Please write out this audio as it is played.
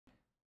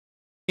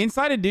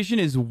Inside Edition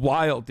is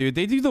wild, dude.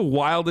 They do the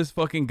wildest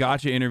fucking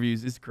gotcha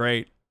interviews. It's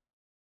great.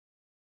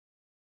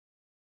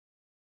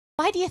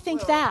 Why do you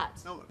think that?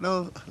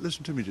 No,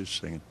 listen to me just a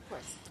second. Of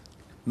course.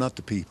 Not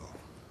the people.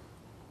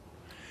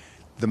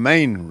 The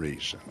main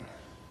reason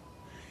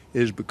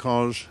is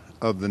because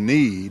of the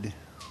need.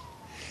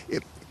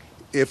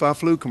 If I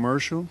flew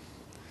commercial,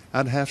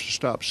 I'd have to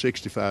stop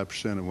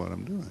 65% of what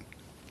I'm doing.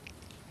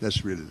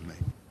 That's really the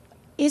main.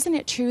 Isn't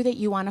it true that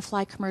you want to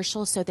fly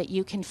commercial so that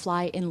you can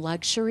fly in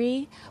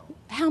luxury?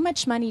 How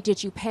much money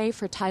did you pay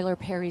for Tyler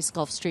Perry's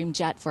Gulfstream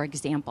jet, for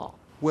example?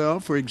 Well,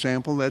 for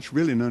example, that's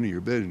really none of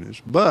your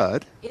business,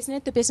 but... Isn't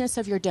it the business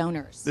of your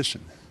donors?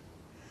 Listen,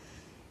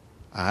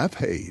 I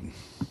paid.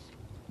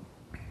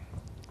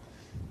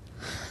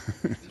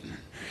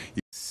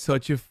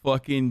 Such a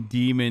fucking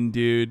demon,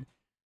 dude.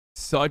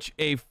 Such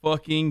a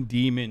fucking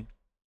demon.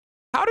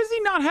 How does he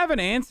not have an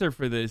answer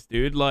for this,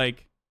 dude?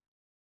 Like,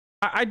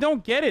 I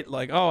don't get it.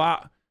 Like,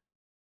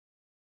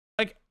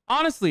 like,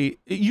 honestly,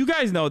 you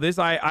guys know this.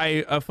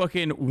 I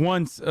fucking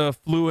once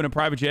flew in a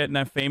private jet in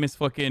that famous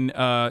fucking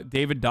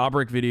David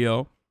Dobrik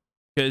video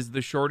because the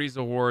Shorties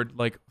Award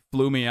like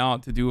flew me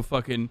out to do a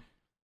fucking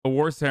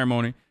award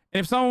ceremony. And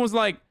if someone was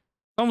like,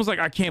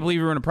 I can't believe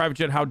you were in a private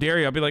jet, how dare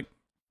you? I'd be like,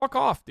 fuck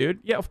off, dude.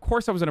 Yeah, of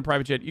course I was in a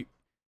private jet.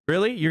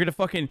 Really? You're gonna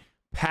fucking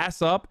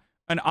pass up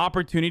an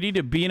opportunity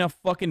to be in a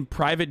fucking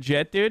private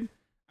jet, dude?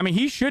 I mean,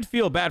 he should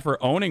feel bad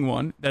for owning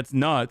one. That's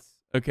nuts.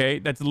 Okay,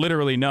 that's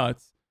literally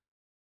nuts.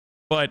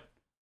 But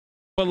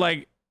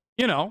like,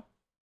 you know,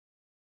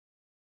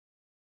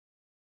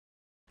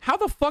 how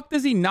the fuck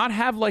does he not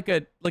have like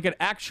an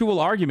actual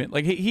argument?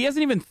 Like he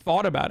hasn't even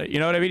thought about it. You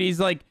know what I mean? He's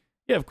like,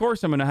 yeah, of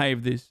course I'm gonna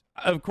have this.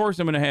 Of course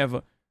I'm gonna have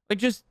a, like,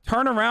 just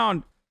turn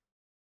around.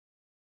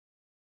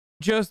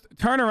 Just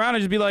turn around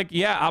and just be like,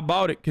 yeah, I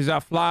bought it because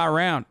I fly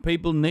around.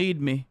 People need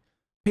me.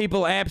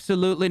 People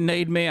absolutely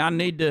need me. I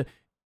need to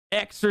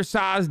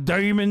exercise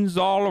demons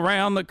all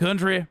around the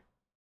country.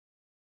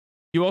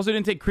 You also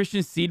didn't take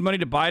Christian seed money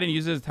to buy it and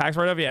use it as tax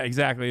write-off? Yeah,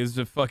 exactly. There's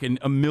a fucking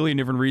a million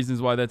different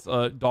reasons why that's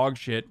dog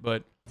shit,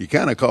 but... You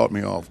kind of caught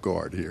me off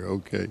guard here,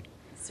 okay?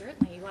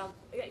 Certainly. Well,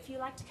 if you'd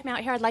like to come out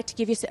here, I'd like to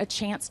give you a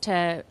chance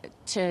to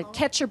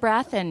catch your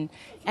breath and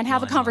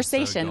have a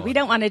conversation. We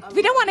don't want to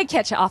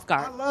catch you off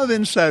guard. I love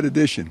Inside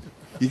Edition.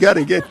 You got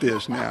to get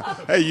this now.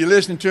 Hey, you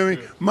listening to me?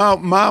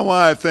 My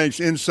wife thinks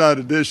Inside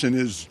Edition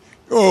is,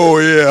 oh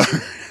yeah.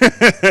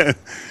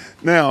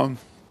 Now,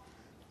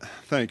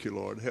 thank you,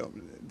 Lord. Help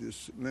me.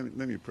 Let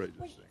me pray this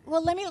thing.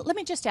 Well, let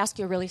me just ask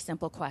you a really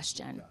simple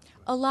question.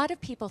 A lot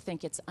of people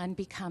think it's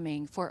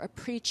unbecoming for a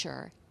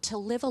preacher to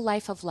live a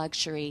life of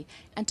luxury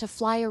and to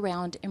fly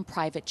around in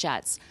private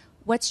jets.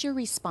 What's your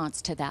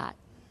response to that?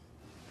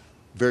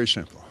 Very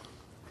simple.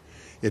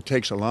 It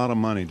takes a lot of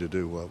money to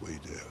do what we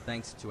do.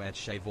 Thanks to Ed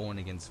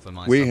Shavornigans for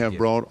my We have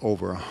brought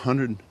over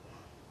 100,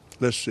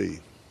 let's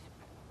see,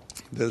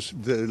 the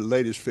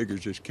latest figures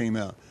just came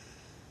out.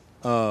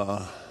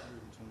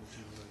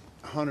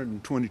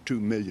 122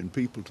 million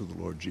people to the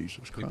Lord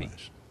Jesus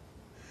Christ.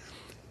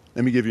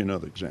 Let me give you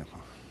another example.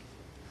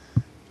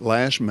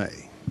 Last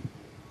May,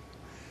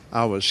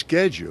 I was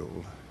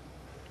scheduled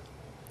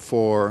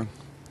for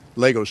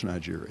Lagos,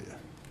 Nigeria.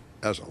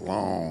 That's a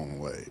long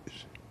ways.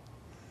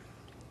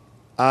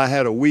 I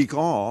had a week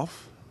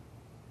off,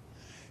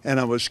 and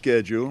I was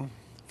scheduled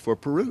for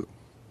Peru.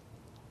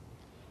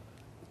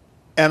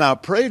 And I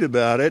prayed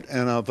about it,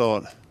 and I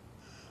thought,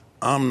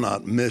 I'm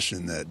not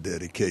missing that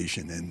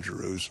dedication in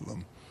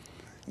Jerusalem.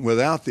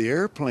 Without the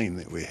airplane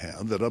that we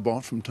have that I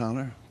bought from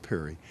Tyler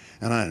Perry,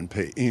 and I didn't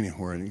pay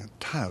anywhere. And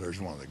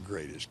Tyler's one of the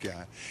greatest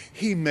guys.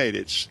 He made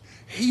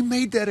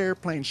that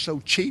airplane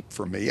so cheap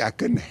for me, I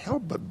couldn't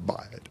help but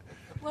buy it.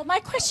 Well, my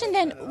question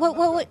then,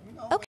 okay.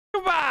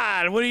 Come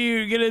on, what are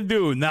you gonna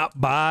do? Not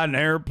buy an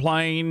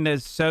airplane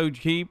that's so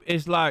cheap?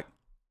 It's like,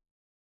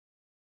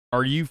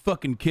 are you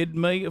fucking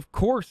kidding me? Of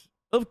course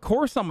I'm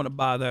gonna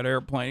buy that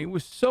airplane. It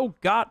was so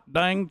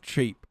goddamn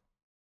cheap.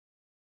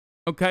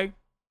 Okay.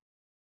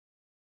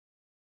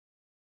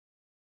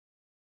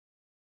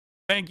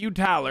 Thank you,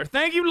 Tyler.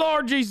 Thank you,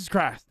 Lord Jesus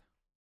Christ.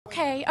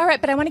 Okay, all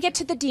right, but I want to get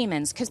to the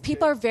demons because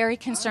people are very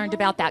concerned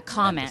about that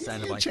comment.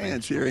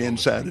 Chance here,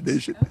 Inside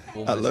Edition.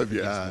 I love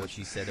your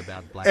eyes.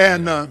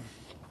 And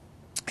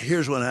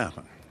here's what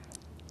happened.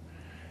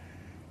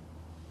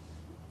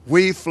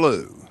 We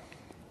flew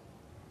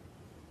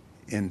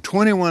in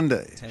 21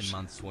 days. 10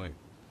 months work.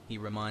 He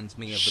reminds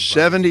me of the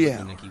 70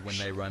 hours. When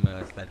they roam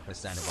Earth at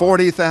Hasanabi.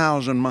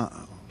 40,000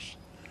 miles.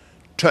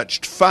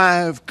 Touched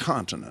 5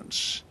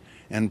 continents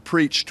and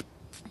preached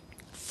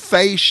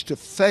face to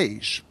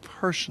face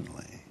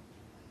personally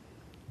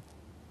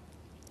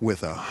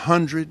with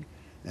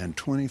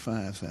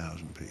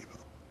 125,000 people.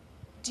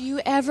 Do you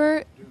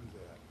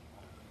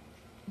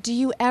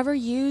ever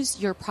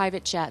use your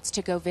private jets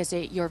to go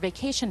visit your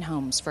vacation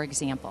homes, for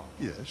example?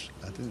 Yes,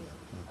 I do.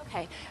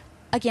 Okay.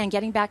 Again,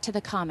 getting back to the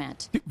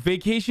comment. Dude,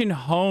 vacation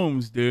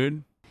homes,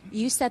 dude.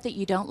 You said that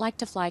you don't like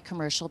to fly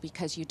commercial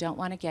because you don't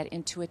want to get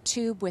into a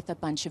tube with a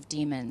bunch of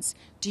demons.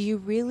 Do you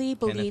really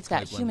believe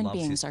that Copeland human loves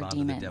beings his are father,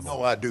 the demons? devil.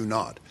 No, I do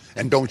not.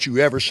 And don't you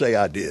ever say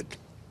I did.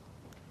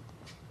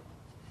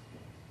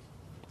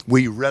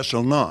 We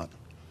wrestle not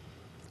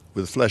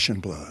with flesh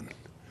and blood,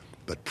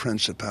 but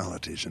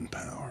principalities and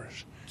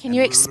powers. Can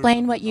you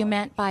explain what you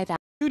meant by that?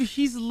 Dude,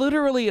 he's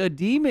literally a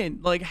demon.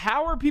 Like,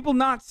 how are people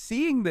not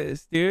seeing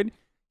this, dude?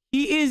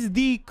 He is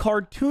the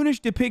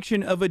cartoonish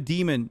depiction of a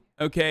demon,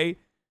 okay?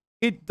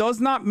 It does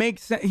not make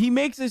sense. He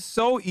makes it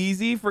so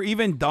easy for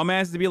even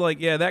dumbasses to be like,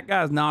 yeah, that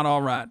guy's not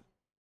all right.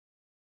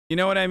 You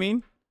know what I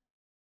mean?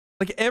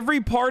 Like, every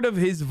part of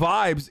his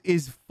vibes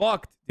is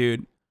fucked,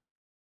 dude.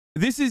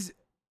 This is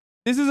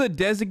a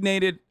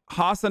designated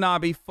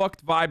Hasanabi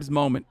fucked vibes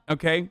moment,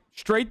 okay?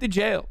 Straight to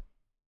jail.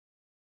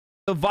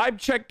 The vibe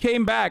check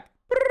came back.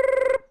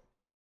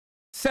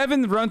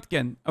 7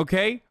 Röntgen,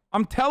 okay?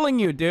 I'm telling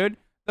you, dude.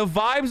 The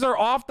vibes are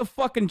off the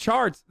fucking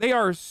charts. They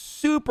are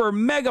super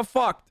mega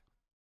fucked.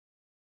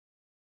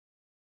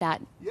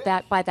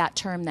 That by that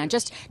term then.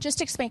 Just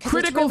explain, because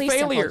it's Critical really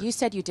failure. simple. You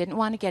said you didn't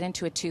want to get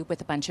into a tube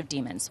with a bunch of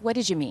demons. What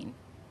did you mean?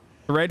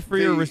 Thread for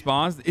your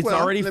response. It's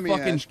well, already let me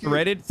fucking ask you.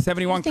 threaded.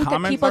 71 I think that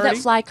comments people already.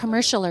 that fly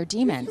commercial are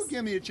demons. If you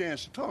give me a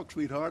chance to talk,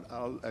 sweetheart,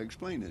 I'll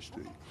explain this to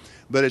you.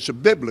 But it's a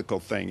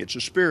biblical thing. It's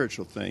a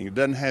spiritual thing. It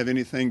doesn't have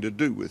anything to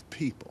do with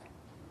people.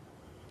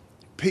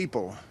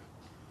 People,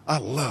 I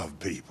love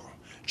people.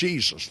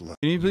 Jesus loves.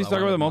 Can you please talk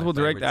One about the of my multiple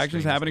direct favorite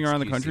actions streams happening is around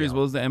the country, as QCL.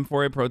 well as the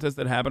M4A protests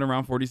that happen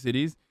around 40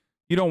 cities?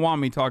 You don't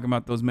want me talking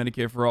about those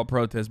Medicare for All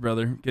protests,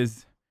 brother,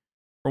 because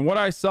from what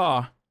I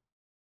saw,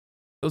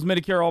 those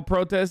Medicare All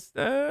protests,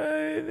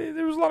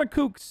 there was a lot of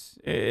kooks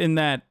in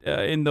that,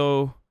 in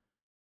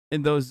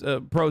those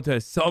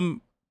protests.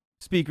 Some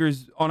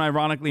speakers,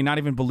 unironically, not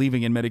even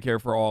believing in Medicare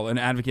for All and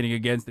advocating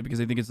against it because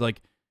they think it's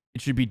like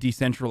it should be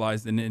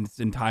decentralized in its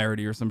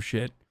entirety or some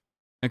shit.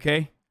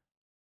 Okay.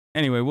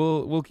 Anyway,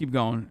 we'll keep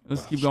going.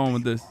 Let's keep going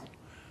with this.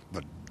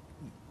 But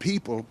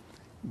people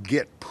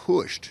get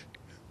pushed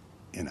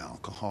in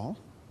alcohol.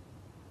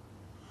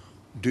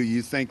 Do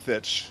you think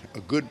that's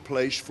a good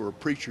place for a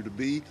preacher to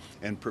be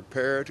and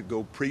prepare to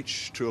go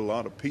preach to a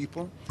lot of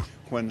people?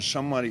 When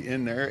somebody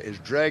in there is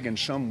dragging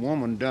some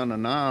woman down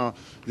an aisle,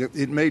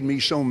 it made me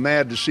so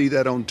mad to see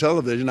that on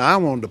television. I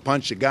wanted to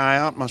punch the guy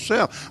out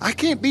myself. I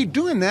can't be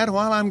doing that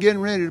while I'm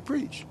getting ready to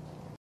preach.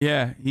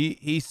 Yeah,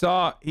 he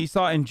saw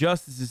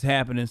injustices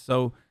happening,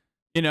 so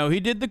you know he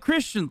did the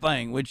Christian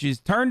thing, which is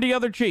turn the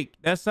other cheek.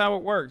 That's how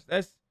it works.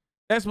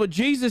 That's what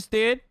Jesus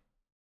did.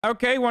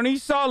 Okay, when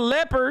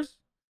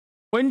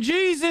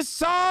Jesus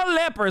saw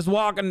lepers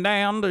walking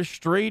down the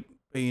street,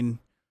 being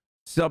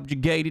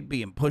subjugated,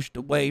 being pushed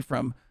away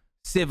from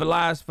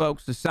civilized folk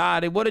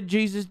society, what did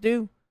Jesus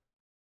do?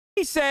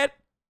 He said,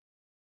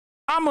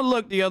 I'm gonna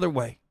look the other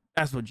way.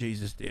 That's what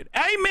Jesus did.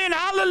 Amen.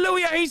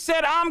 Hallelujah. He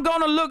said, I'm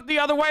going to look the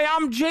other way.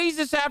 I'm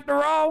Jesus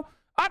after all.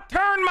 I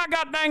turned my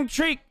goddamn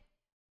cheek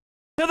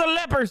to the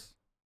lepers.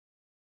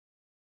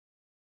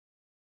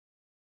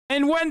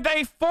 And when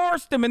they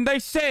forced him and they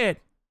said,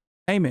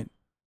 amen.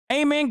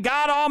 Amen,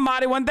 God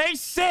Almighty. When they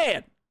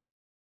said,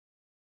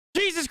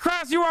 Jesus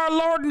Christ, you are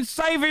Lord and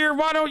Savior.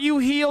 Why don't you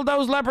heal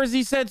those lepers?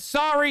 He said,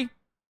 sorry.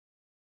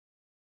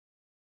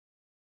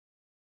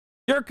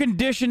 Your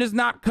condition is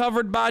not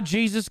covered by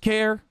Jesus'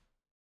 care.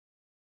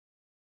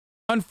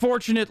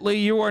 Unfortunately,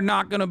 you are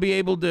not going to be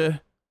able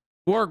to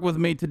work with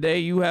me today.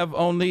 You have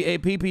only a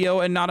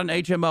PPO and not an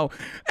HMO.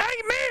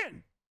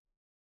 Amen.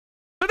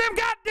 For them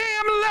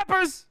goddamn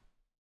lepers,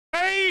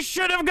 they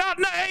should have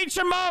gotten an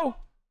HMO.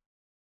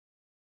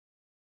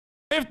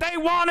 If they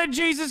wanted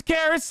Jesus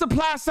care, it's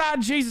supply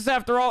side Jesus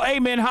after all.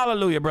 Amen.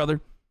 Hallelujah, brother.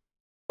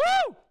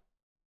 Woo!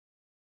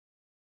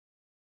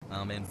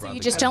 Amen, So brother. you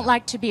just don't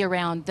like to be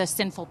around the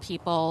sinful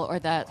people or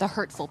the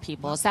hurtful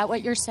people. Is that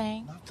what you're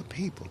saying? Not the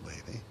people,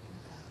 baby.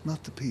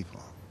 Not the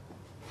people.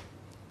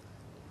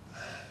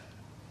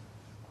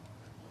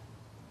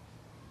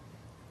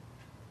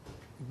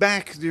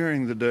 Back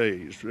during the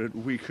days that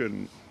we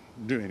couldn't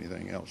do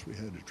anything else, we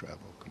had to travel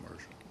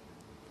commercial.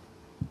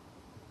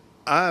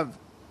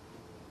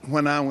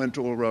 When I went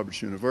to Oral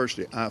Roberts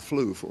University, I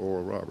flew for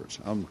Oral Roberts.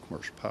 I'm a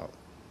commercial pilot.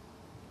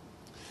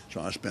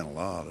 So I spent a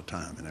lot of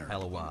time in there.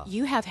 Hell a while.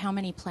 You have how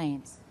many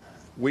planes?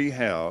 We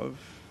have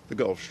the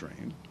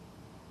Gulfstream,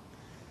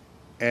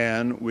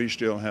 and we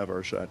still have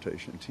our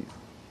Citation 10.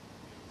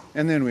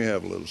 And then we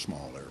have a little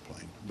small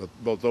airplane. But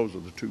both those are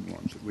the two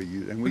ones that we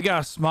use. And We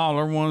got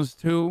smaller ones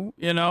too,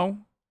 you know.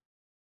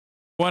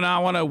 When I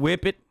want to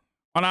whip it,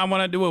 when I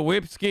want to do a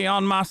whip ski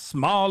on my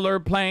smaller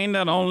plane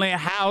that only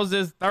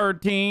houses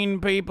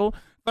 13 people,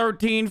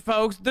 13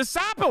 folks,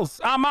 disciples,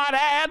 I might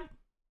add.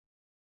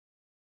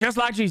 Just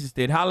like Jesus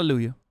did.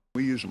 Hallelujah.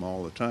 we use them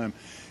all the time.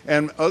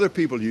 And other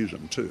people use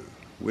them too.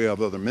 We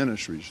have other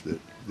ministries that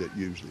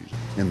use these.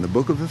 In the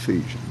book of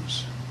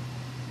Ephesians,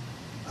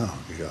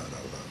 oh God,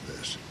 I love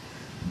this.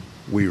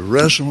 We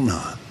wrestle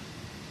not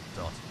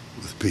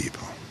with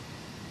people,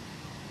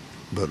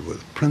 but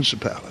with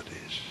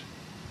principalities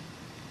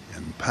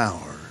and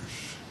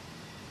powers,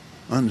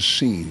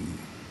 unseen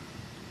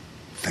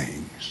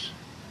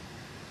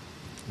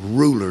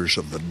rulers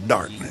of the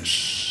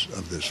darkness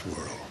of this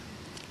world.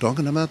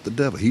 Talking about the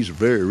devil. He's a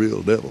very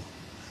real devil,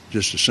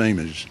 just the same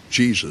as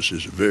Jesus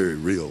is a very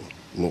real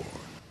Lord.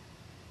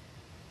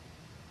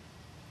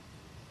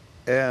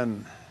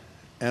 And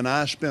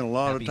I spent a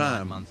lot of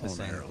time on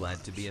airlines.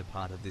 Glad to be a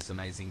part of this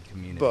amazing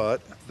community.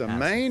 But the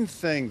main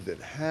thing that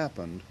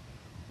happened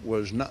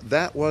was not,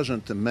 that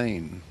wasn't the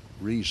main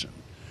reason.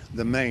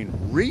 The main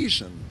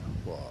reason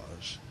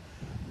was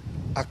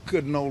I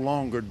could no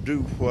longer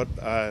do what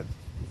I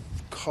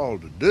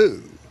called to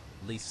do.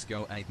 At least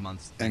go 8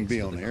 months and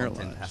be on the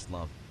airlines.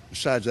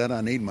 Besides that,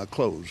 I need my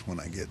clothes when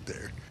I get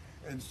there.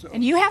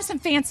 And you have some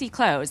fancy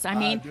clothes. I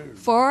mean, do.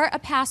 for a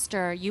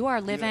pastor, you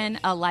are living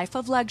a life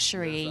of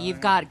luxury.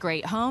 You've got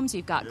great homes.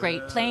 You've got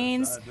great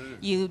planes.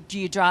 You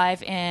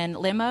drive in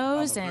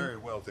limos. I'm a very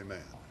wealthy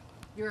man.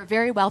 You're a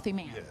very wealthy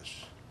man. Yes.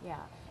 Yeah.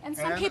 And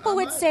some people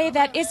would say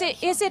that is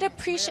it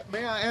appreciated?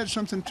 May I add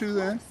something to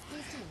that?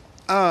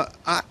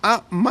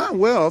 My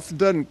wealth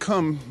doesn't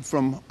come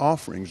from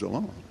offerings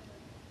alone.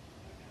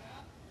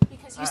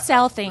 Because you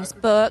sell things,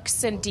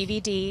 books and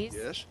DVDs.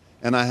 Yes.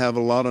 And I have a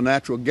lot of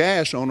natural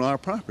gas on our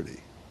property.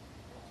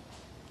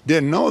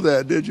 Didn't know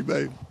that, did you,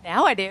 babe?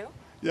 Now I do.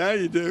 Yeah,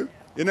 you do.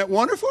 Isn't that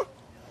wonderful?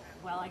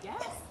 Well, I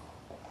guess.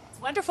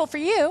 It's wonderful for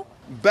you.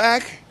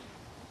 Back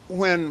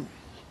when,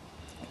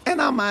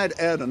 and I might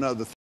add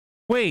another thing.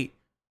 Wait,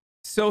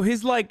 so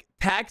his like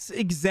tax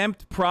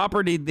exempt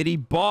property that he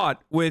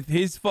bought with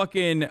his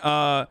fucking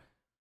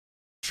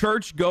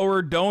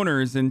churchgoer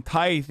donors and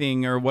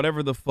tithing or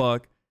whatever the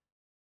fuck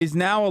is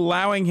now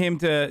allowing him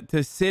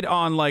to sit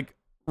on like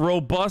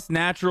robust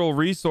natural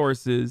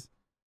resources.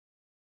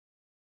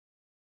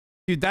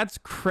 Dude, that's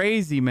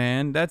crazy,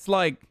 man. That's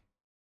like,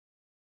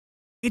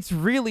 it's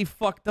really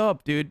fucked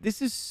up, dude.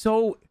 This is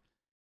so,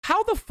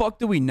 how the fuck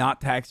do we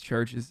not tax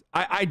churches?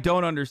 I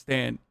don't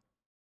understand.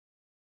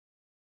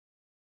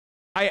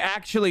 I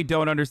actually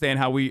don't understand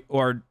how we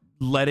are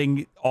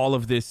letting all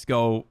of this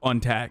go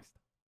untaxed.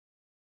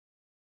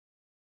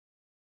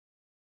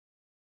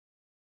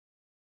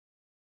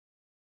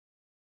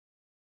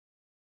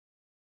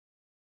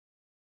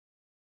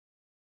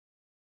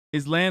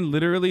 His land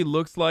literally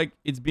looks like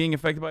it's being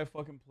affected by a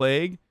fucking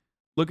plague.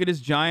 Look at his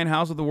giant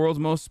house with the world's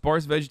most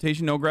sparse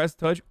vegetation, no grass to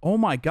touch. Oh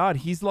my God,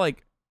 he's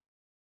like,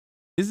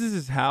 this is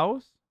his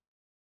house?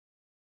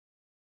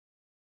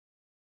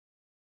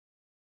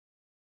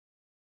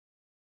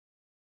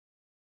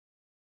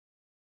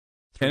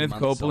 Kenneth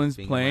Copeland's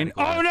plane.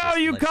 Oh no,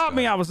 you caught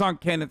me. I was on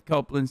Kenneth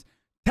Copeland's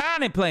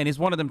tiny plane. It's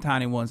one of them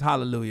tiny ones.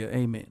 Hallelujah.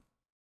 Amen.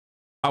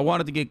 I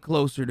wanted to get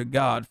closer to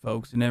God,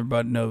 folks, and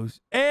everybody knows.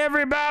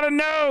 Everybody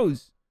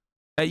knows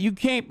that you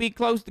can't be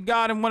close to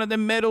God in one of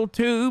them metal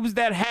tubes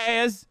that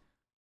has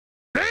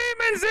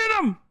demons in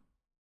them.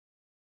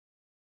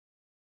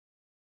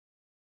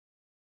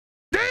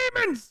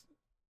 Demons.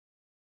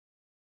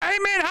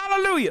 Amen.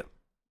 Hallelujah.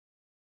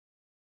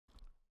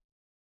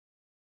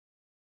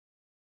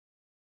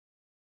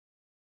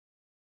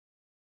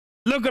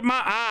 Look at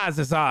my eyes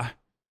as I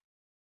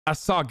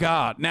saw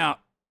God. Now,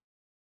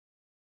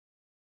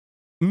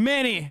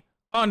 many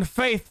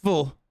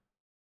unfaithful,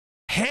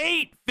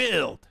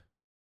 hate-filled,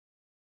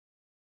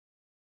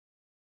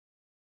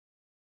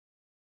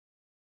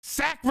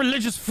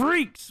 sacrilegious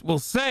freaks will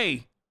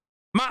say,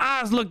 my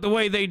eyes look the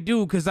way they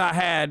do because I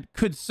had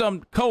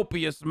some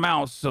copious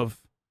amounts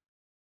of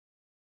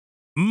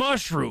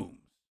mushrooms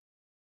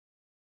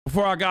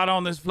before I got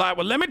on this flight.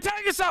 Well, let me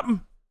tell you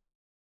something.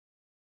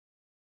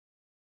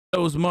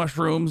 Those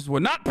mushrooms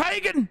were not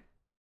pagan.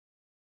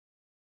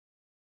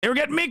 They were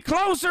getting me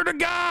closer to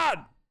God.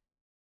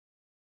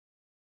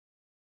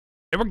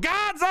 They were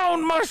God's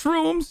own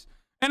mushrooms,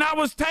 and I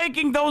was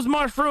taking those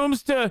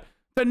mushrooms to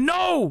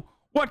know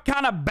what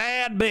kind of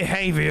bad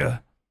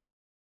behavior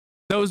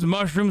those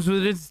mushrooms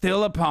would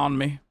instill upon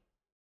me.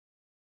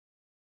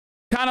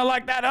 Kind of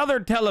like that other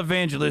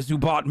televangelist who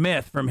bought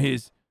meth from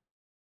his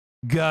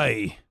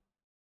gay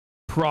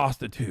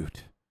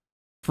prostitute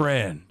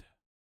friend.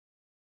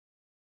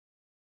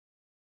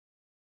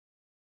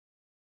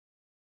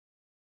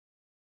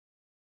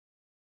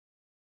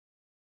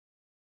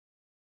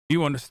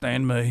 You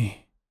understand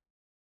me?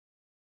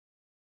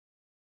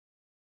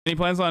 Any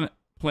plans on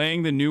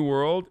playing the New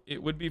World?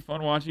 It would be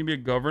fun watching you be a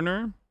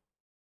governor.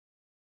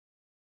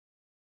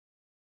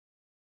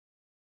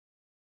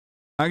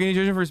 How can you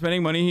judge him for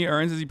spending money he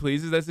earns as he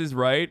pleases? That's his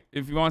right.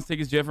 If he wants to take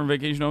his jet from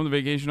vacation home to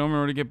vacation home in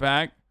order to get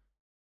back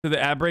to the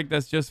ad break,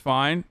 that's just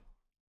fine.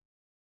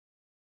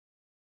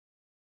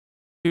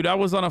 Dude, I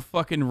was on a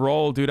fucking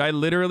roll, dude. I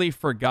literally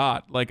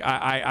forgot. Like,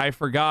 I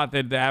forgot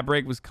that the ad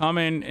break was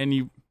coming,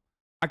 and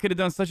I could have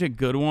done such a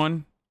good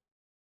one.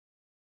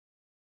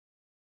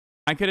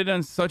 I could have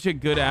done such a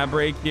good ad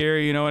break here.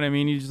 You know what I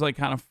mean? You just like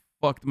kind of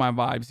fucked my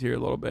vibes here a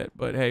little bit.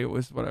 But hey, it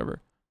was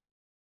whatever.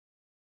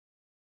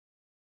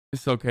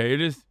 It's okay.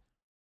 It is.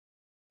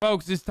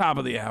 Folks, it's top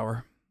of the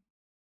hour.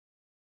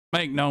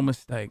 Make no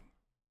mistake.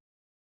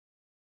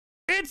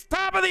 It's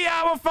top of the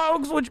hour,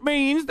 folks, which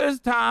means there's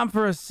time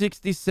for a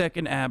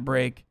 60-second ad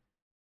break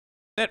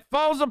that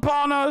falls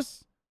upon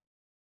us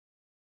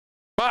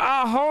by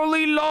our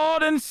holy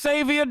Lord and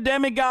Savior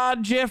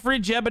demigod Jeffrey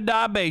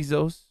Jebediah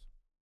Bezos.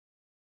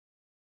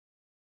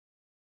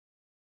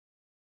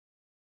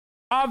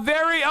 Our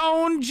very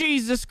own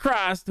Jesus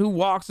Christ, who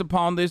walks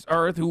upon this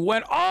earth, who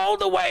went all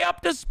the way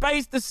up to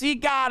space to see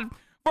God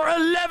for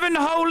 11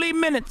 holy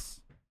minutes.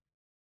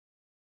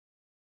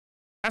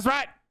 That's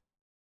right.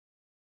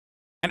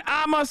 And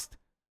I must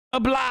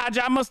oblige,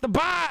 I must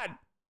abide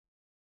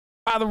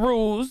by the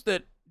rules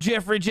that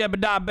Jeffrey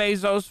Jebediah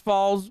Bezos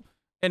falls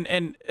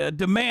and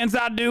demands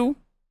I do.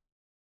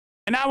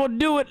 And I will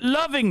do it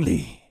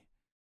lovingly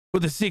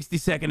with a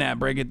 60-second ad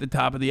break at the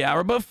top of the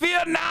hour. But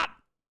fear not.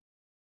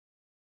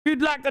 If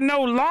you'd like to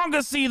no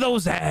longer see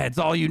those ads,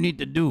 all you need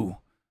to do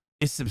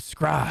is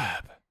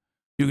subscribe.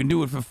 You can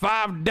do it for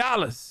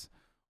 $5,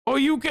 or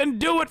you can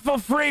do it for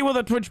free with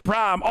a Twitch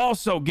Prime,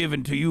 also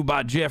given to you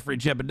by Jeffrey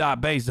Jebediah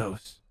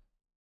Bezos.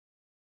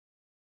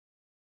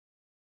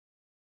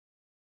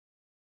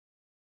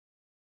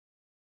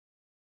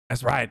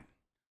 That's right.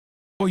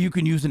 Or you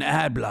can use an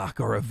ad block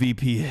or a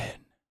VPN.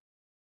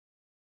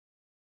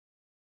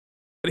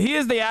 But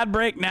here's the ad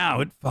break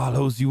now. It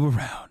follows you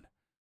around.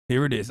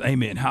 Here it is.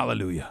 Amen.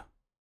 Hallelujah.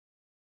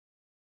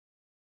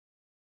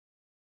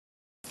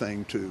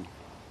 Thing too.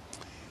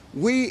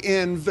 We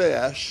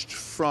invest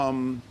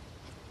from,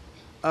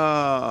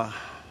 let's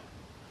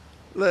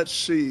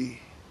see,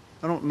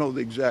 I don't know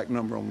the exact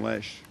number on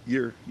last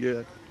year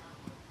yet,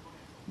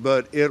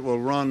 but it will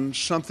run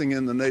something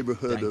in the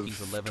neighborhood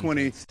of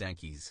 20.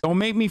 Don't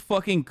make me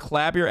fucking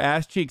clap your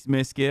ass cheeks,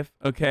 Miskiff,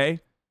 okay?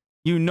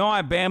 You know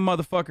I ban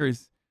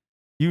motherfuckers.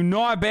 You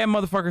know I ban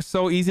motherfuckers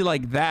so easy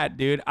like that,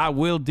 dude. I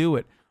will do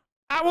it.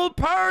 I will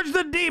purge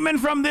the demon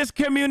from this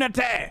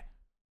community.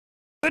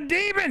 The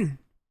demon.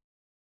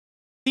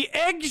 The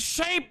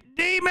egg-shaped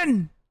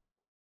demon.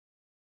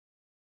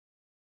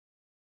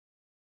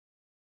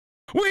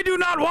 We do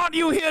not want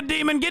you here,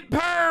 demon. Get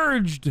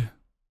purged.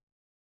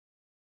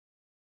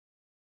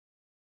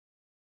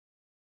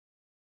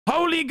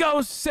 Holy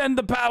Ghost, send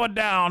the power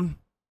down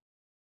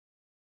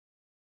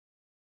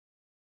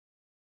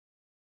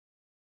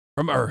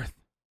from Earth.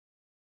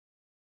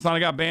 Son, I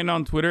got banned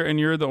on Twitter, and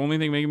you're the only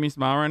thing making me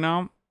smile right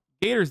now.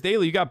 Gators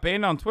Daily, you got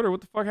banned on Twitter.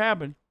 What the fuck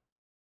happened?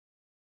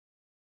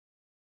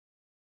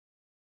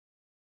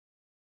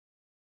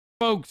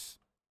 Folks,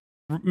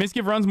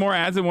 Miskiff runs more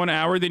ads in 1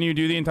 hour than you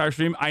do the entire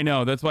stream. I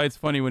know. That's why it's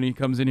funny when he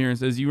comes in here and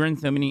says, you run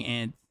so many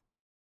ads.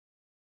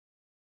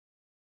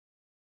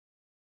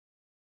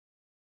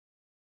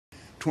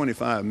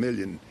 25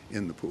 million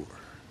in the poor.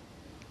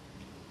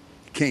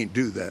 Can't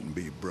do that and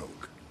be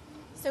broke.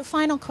 So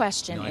final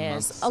question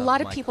is, a lot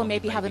of people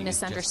maybe have a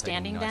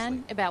misunderstanding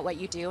then about what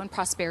you do in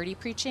prosperity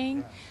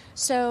preaching.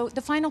 So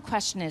the final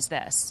question is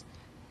this.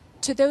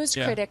 To those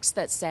critics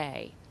that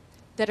say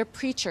that a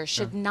preacher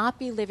should not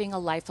be living a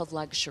life of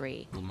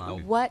luxury,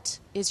 what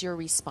is your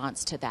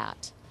response to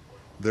that?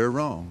 They're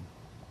wrong.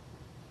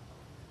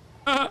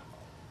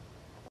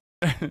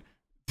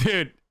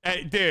 Dude,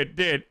 hey,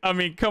 dude. I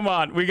mean, come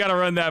on. We got to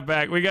run that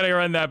back.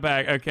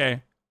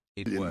 Okay.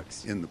 It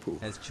works. In the poor.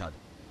 As Chud.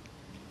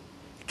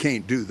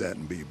 Can't do that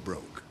and be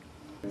broke.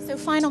 So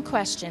final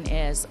question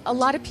is, a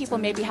lot of people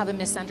maybe have a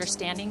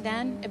misunderstanding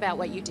then about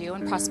what you do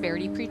in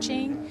prosperity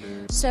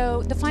preaching.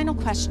 So the final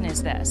question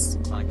is this.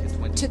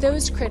 To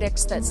those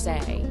critics that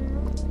say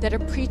that a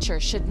preacher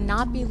should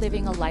not be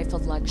living a life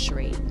of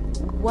luxury,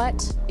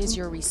 what is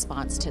your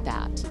response to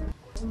that?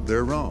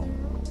 They're wrong.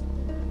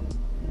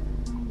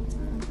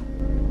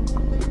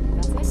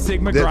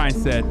 Sigma Grind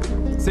said.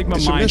 Sigma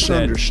It's Mind a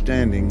said.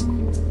 misunderstanding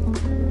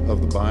of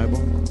the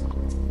Bible.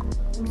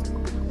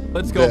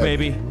 Let's go,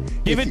 baby.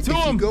 Give it to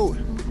him. If you go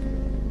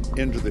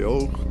into the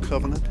Old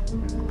Covenant,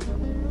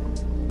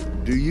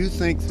 do you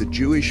think the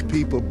Jewish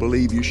people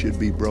believe you should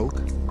be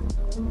broke?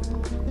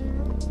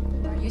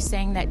 Are you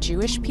saying that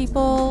Jewish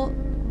people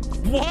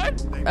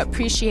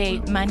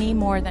appreciate money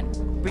more than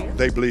real?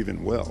 They believe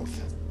in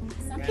wealth.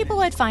 Some people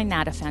would find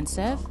that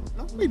offensive.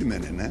 No, wait a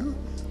minute now.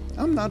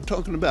 I'm not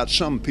talking about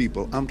some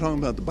people. I'm talking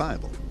about the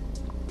Bible.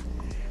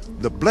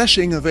 The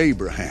blessing of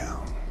Abraham.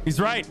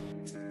 He's right.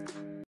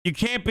 You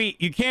can't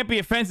be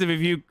offensive if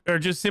you are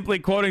just simply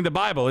quoting the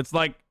Bible. It's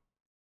like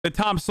the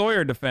Tom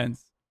Sawyer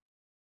defense.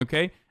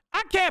 Okay?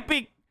 I can't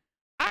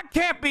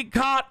be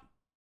caught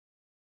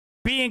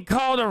being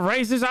called a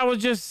racist. I was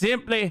just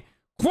simply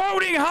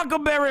quoting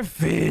Huckleberry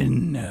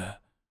Finn. The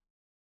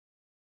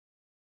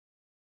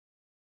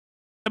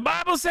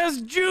Bible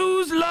says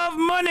Jews love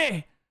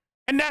money,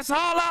 and that's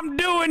all I'm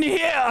doing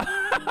here.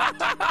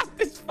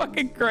 It's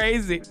fucking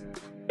crazy.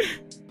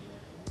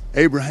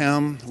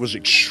 Abraham was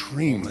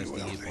extremely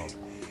wealthy,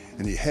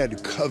 and he had a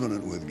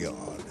covenant with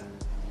God.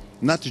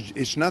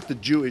 It's not the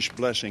Jewish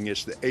blessing,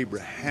 it's the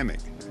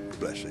Abrahamic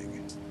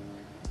blessing.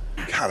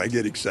 God, I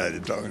get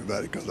excited talking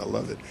about it because I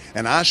love it.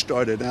 And I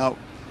started out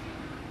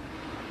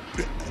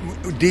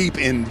deep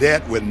in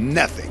debt with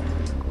nothing,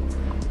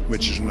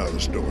 which is another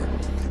story.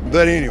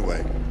 But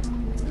anyway.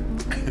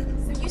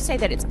 So you say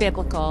that it's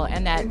biblical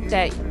and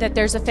that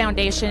there's a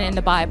foundation in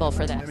the Bible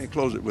for this. Let me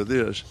close it with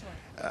this.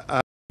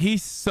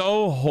 He's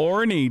so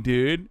horny,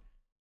 dude.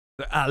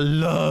 I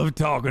love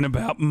talking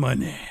about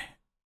money.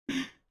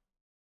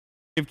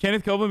 If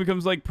Kenneth Copeland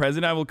becomes like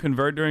president, I will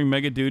convert during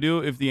Mega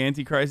Doodoo. If the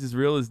Antichrist is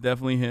real, it's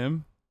definitely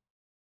him.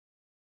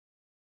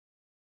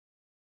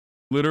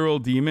 Literal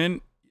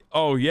demon.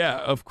 Oh yeah,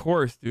 of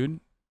course, dude.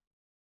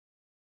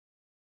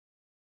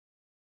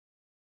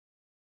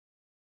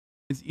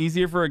 It's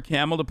easier for a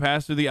camel to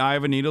pass through the eye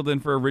of a needle than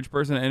for a rich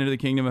person to enter the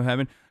kingdom of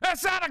heaven.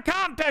 That's out of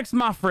context,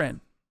 my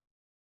friend.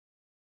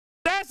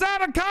 That's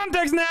out of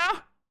context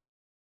now.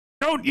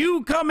 Don't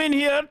you come in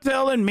here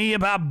telling me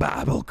about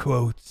Bible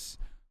quotes.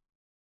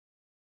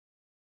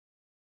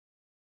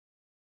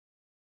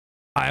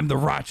 I am the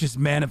righteous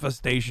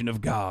manifestation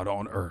of God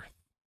on earth.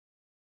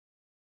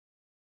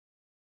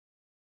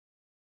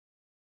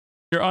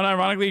 You're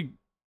unironically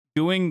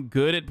doing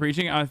good at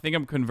preaching. I think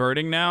I'm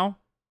converting now.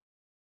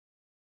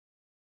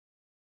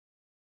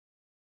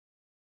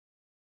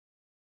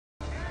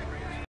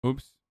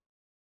 Oops.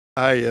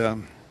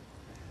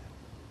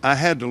 I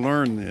had to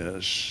learn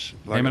this,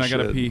 like Amen, I I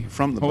gotta said, pee.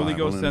 from the Holy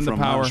Bible Ghost, and send the from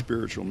power. my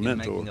spiritual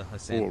mentor, Making a Oral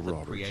Hasanabi, the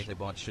Roberts. creator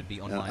bot should be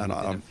online And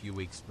within a few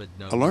weeks, but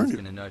no I one's learned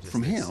going to it notice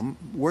from this. him,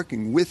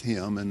 working with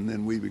him, and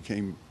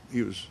then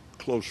he was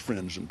close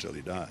friends until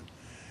he died.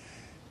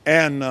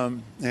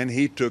 And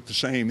he took the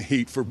same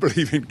heat for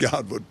believing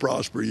God would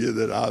prosper you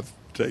that I've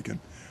taken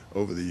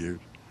over the years.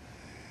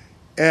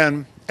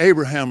 And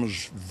Abraham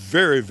was a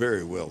very,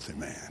 very wealthy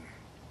man.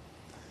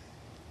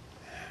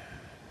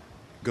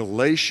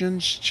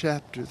 Galatians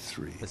chapter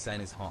 3. The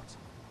saying is hot.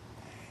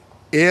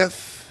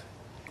 If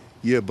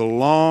you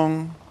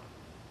belong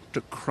to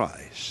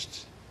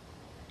Christ,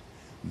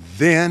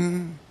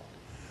 then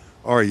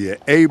are you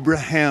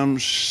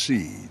Abraham's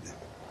seed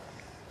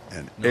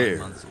and 9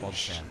 months of heirs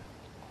Sam.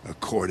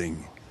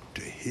 according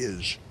to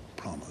his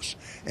promise.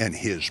 And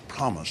his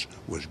promise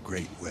was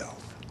great wealth.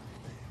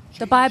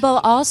 The Bible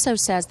also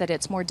says that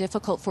it's more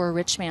difficult for a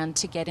rich man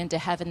to get into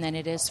heaven than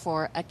it is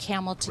for a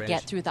camel to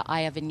get through the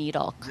eye of a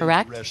needle,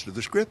 correct? The rest of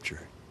the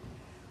scripture.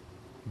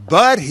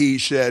 But he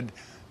said,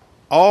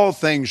 all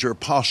things are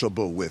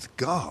possible with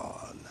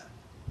God.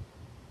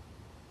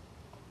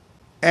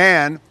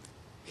 And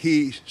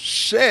he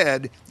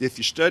said, if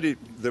you study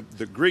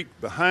the Greek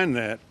behind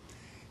that,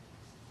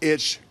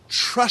 it's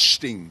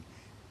trusting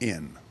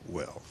in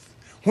wealth.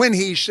 When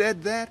he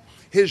said that,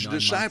 his 9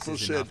 months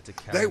disciples is said enough to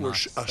carry they were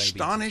Mark's baby to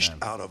astonished term.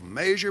 out of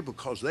measure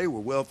because they were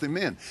wealthy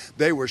men.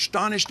 They were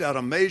astonished out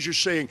of measure,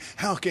 saying,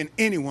 how can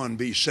anyone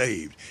be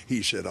saved?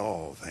 He said,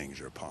 all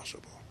things are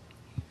possible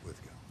with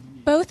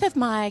God. Both of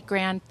my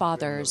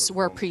grandfathers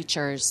were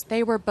preachers.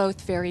 They were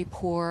both very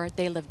poor.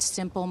 They lived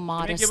simple,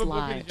 modest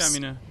lives.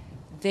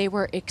 They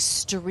were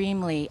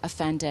extremely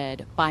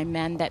offended by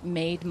men that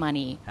made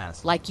money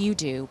like you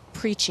do,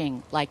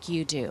 preaching like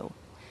you do.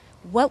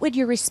 What would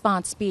your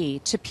response be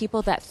to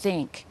people that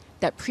think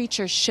that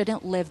preachers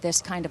shouldn't live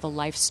this kind of a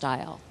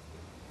lifestyle?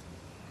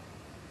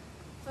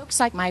 Folks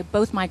like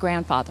both my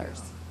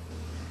grandfathers.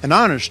 And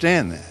I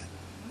understand that.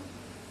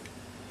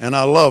 And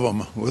I love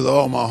them with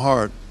all my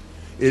heart.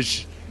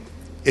 It's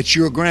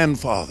your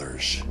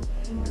grandfathers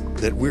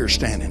that we're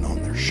standing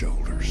on their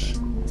shoulders.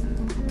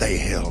 They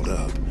held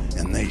up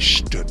and they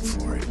stood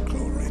for it.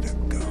 Glory to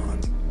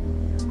God.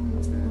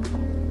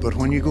 But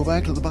when you go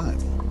back to the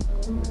Bible,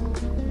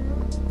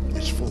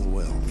 it's full of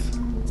wealth.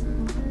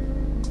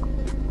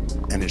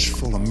 And it's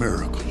full of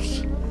miracles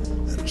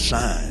and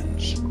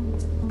signs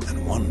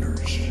and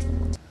wonders.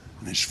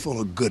 And it's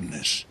full of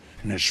goodness.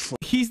 And it's full.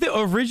 He's the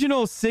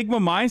original Sigma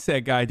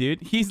mindset guy,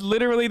 dude. He's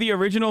literally the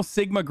original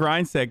Sigma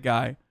grindset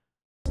guy.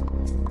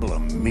 Full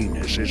of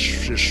meanness. It's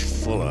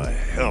just full of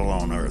hell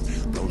on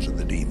earth. Those are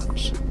the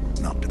demons,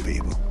 not the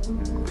people.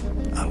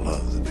 I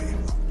love the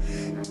people.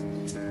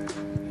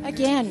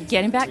 Again,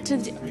 getting back to...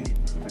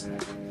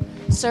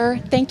 Sir,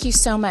 thank you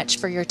so much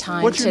for your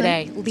time What's your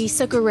today. name?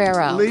 Lisa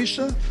Guerrero.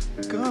 Lisa,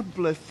 God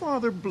bless.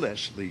 Father,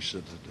 bless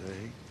Lisa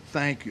today.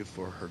 Thank you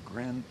for her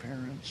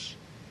grandparents.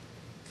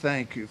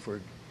 Thank you for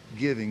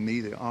giving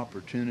me the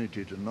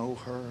opportunity to know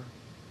her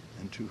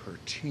and to her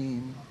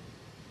team.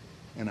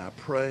 And I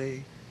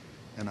pray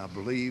and I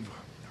believe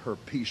her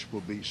peace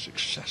will be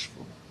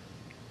successful.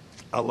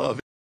 I love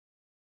it.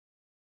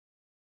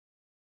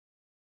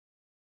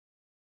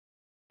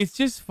 It's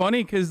just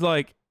funny because,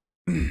 like,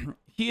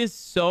 he is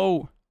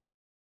so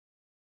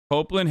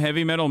Copeland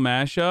heavy metal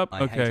mashup. I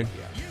hate Okay. it,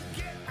 yeah.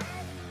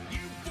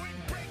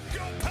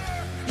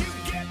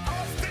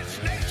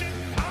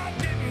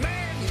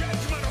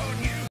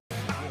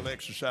 We'll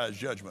exercise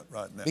judgment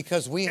right now.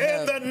 Because we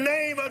have... In the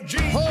name of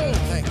Jesus. Oh,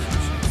 thank you,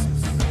 Jesus.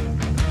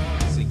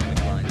 Sigma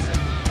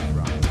mindset,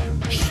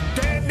 right.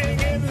 Standing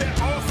in the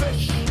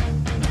office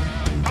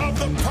of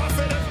the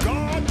prophet of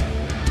God,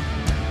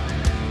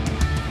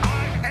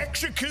 I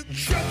execute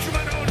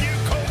judgment on you,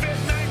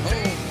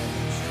 COVID-19.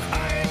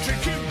 I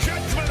execute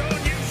judgment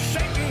on you,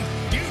 Satan,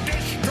 you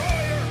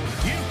destroyer,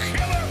 you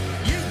killer.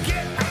 You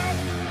get out,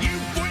 you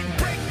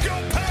break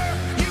your power,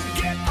 you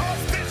get off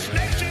this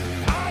nation.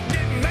 I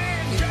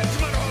demand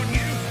judgment on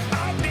you.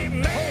 I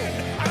demand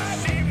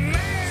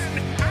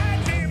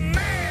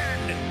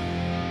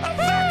a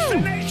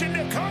vaccination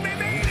to come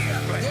immediately.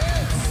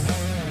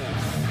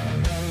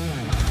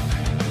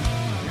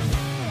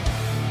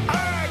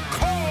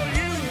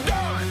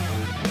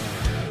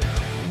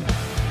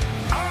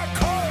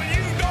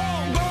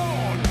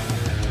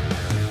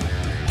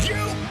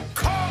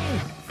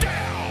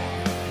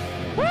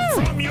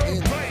 from your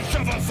place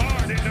of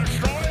authority,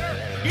 destroyer.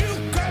 You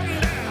come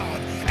down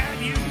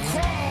and you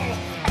crawl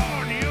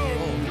on your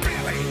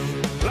belly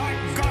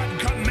like God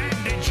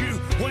commanded you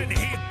when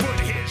he put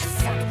his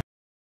foot.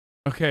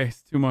 Okay,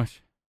 it's too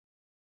much.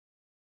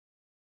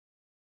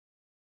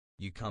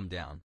 You come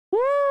down.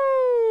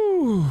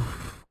 Woo!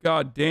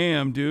 God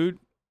damn, dude.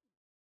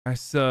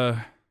 That's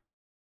I'll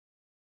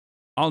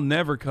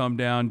never come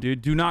down,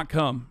 dude. Do not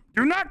come.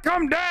 Do not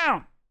come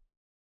down.